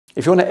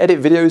If you want to edit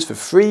videos for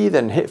free,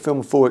 then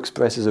HitFilm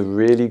Express is a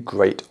really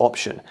great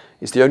option.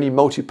 It's the only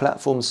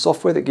multi-platform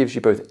software that gives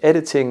you both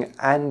editing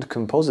and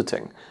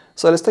compositing.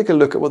 So let's take a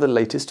look at what the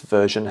latest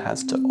version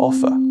has to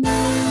offer.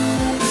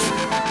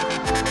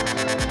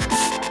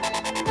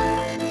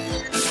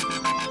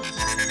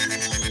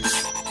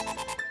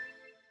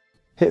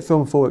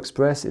 HitFilm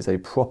Express is a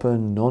proper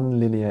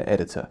non-linear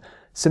editor,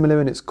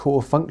 similar in its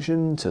core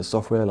function to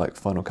software like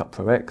Final Cut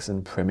Pro X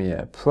and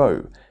Premiere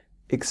Pro,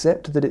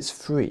 except that it's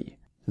free.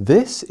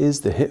 This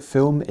is the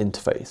HitFilm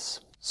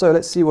interface. So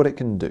let's see what it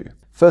can do.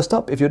 First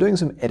up, if you're doing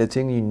some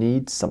editing, you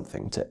need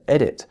something to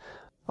edit.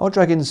 I'll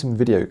drag in some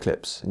video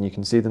clips and you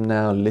can see them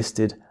now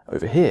listed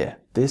over here.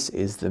 This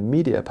is the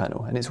media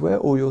panel and it's where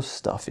all your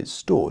stuff is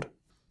stored.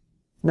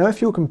 Now,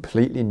 if you're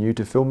completely new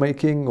to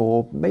filmmaking,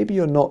 or maybe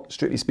you're not,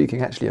 strictly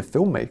speaking, actually a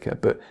filmmaker,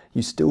 but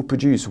you still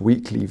produce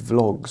weekly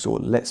vlogs or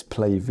let's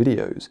play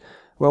videos,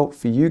 well,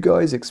 for you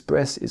guys,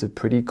 Express is a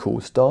pretty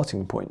cool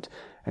starting point.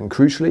 And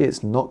crucially,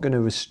 it's not going to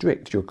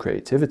restrict your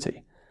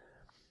creativity.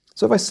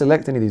 So if I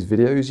select any of these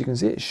videos, you can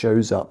see it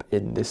shows up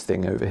in this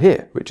thing over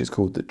here, which is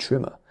called the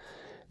trimmer.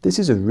 This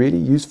is a really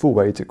useful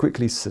way to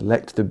quickly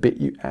select the bit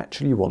you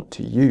actually want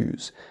to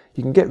use.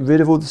 You can get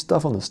rid of all the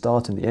stuff on the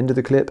start and the end of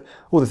the clip,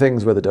 all the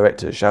things where the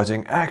director is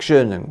shouting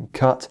action and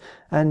cut,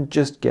 and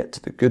just get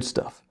to the good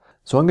stuff.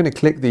 So I'm going to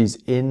click these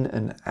in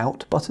and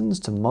out buttons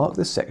to mark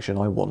the section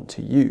I want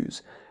to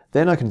use.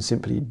 Then I can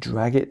simply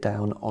drag it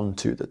down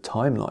onto the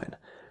timeline.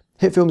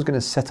 HitFilm's going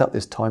to set up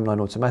this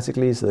timeline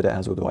automatically so that it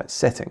has all the right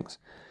settings.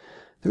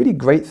 The really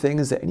great thing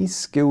is that any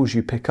skills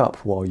you pick up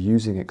while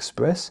using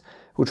Express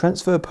will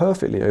transfer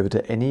perfectly over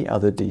to any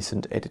other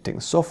decent editing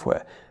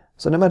software.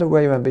 So no matter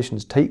where your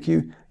ambitions take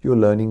you, you're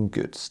learning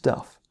good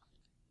stuff.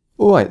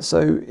 Alright,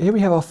 so here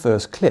we have our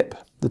first clip.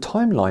 The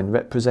timeline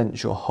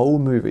represents your whole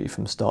movie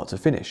from start to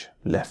finish,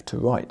 left to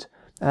right.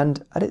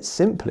 And at its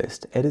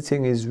simplest,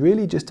 editing is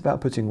really just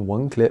about putting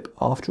one clip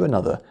after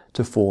another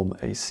to form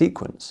a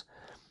sequence.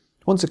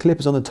 Once a clip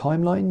is on the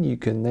timeline, you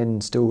can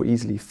then still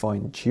easily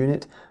fine-tune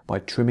it by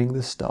trimming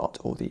the start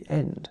or the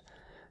end.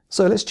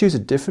 So let's choose a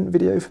different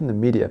video from the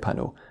media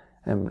panel.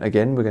 And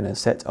again, we're going to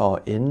set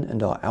our in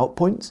and our out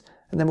points,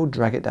 and then we'll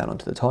drag it down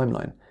onto the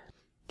timeline.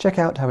 Check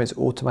out how it's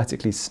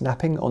automatically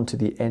snapping onto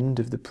the end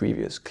of the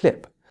previous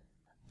clip.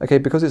 Okay,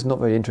 because it's not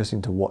very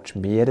interesting to watch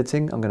me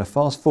editing, I'm going to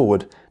fast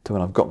forward to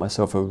when I've got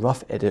myself a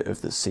rough edit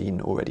of the scene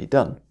already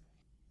done.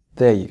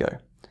 There you go.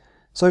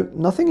 So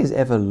nothing is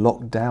ever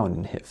locked down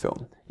in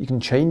HitFilm. You can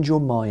change your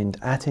mind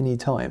at any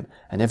time,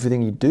 and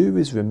everything you do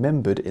is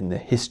remembered in the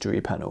history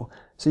panel,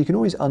 so you can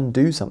always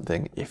undo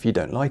something if you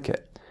don't like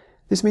it.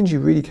 This means you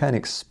really can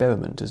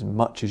experiment as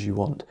much as you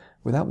want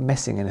without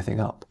messing anything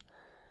up.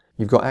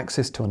 You've got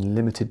access to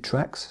unlimited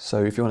tracks,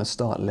 so if you want to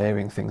start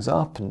layering things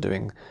up and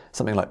doing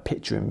something like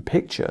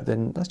picture-in-picture,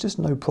 then that's just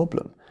no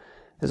problem.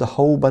 There's a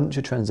whole bunch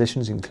of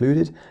transitions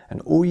included,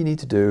 and all you need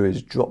to do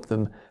is drop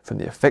them from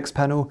the effects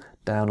panel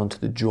down onto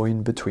the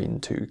join between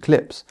two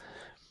clips.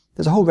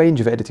 There's a whole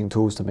range of editing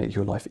tools to make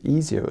your life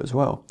easier as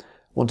well.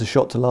 Want a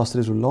shot to last a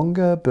little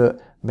longer, but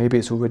maybe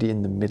it's already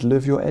in the middle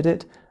of your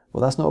edit?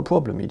 Well, that's not a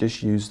problem. You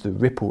just use the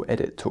ripple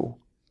edit tool.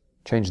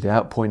 Change the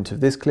out point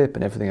of this clip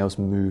and everything else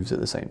moves at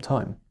the same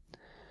time.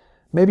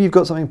 Maybe you've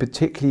got something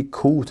particularly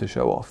cool to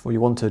show off, or you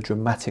want a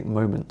dramatic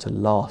moment to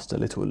last a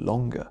little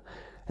longer.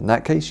 In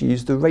that case, you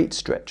use the rate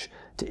stretch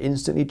to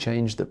instantly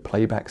change the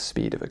playback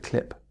speed of a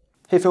clip.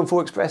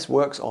 HitFilm Express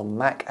works on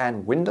Mac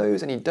and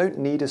Windows, and you don't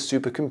need a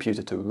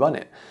supercomputer to run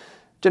it.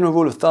 General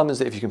rule of thumb is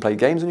that if you can play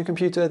games on your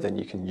computer, then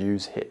you can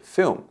use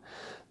HitFilm.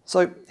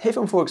 So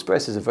HitFilm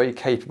Express is a very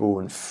capable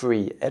and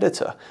free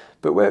editor,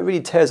 but where it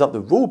really tears up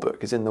the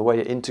rulebook is in the way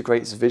it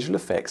integrates visual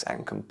effects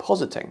and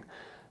compositing.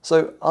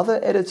 So other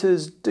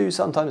editors do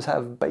sometimes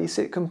have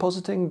basic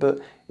compositing, but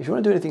if you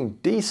want to do anything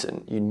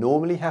decent, you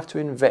normally have to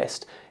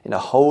invest in a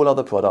whole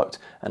other product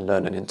and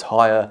learn an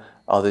entire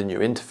other new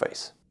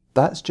interface.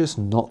 That's just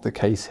not the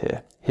case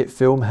here.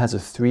 HitFilm has a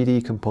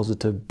 3D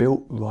compositor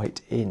built right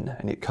in,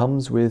 and it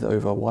comes with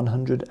over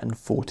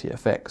 140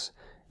 effects.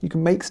 You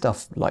can make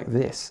stuff like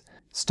this,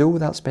 still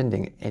without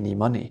spending any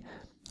money.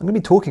 I'm going to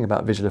be talking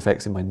about visual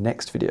effects in my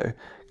next video.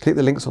 Click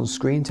the links on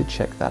screen to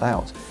check that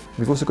out.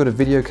 We've also got a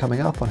video coming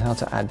up on how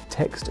to add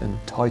text and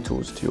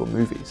titles to your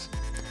movies.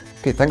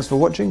 Okay, thanks for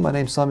watching. My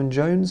name's Simon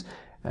Jones,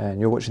 and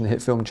you're watching the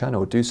HitFilm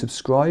channel. Do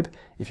subscribe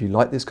if you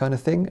like this kind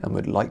of thing and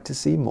would like to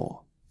see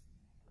more.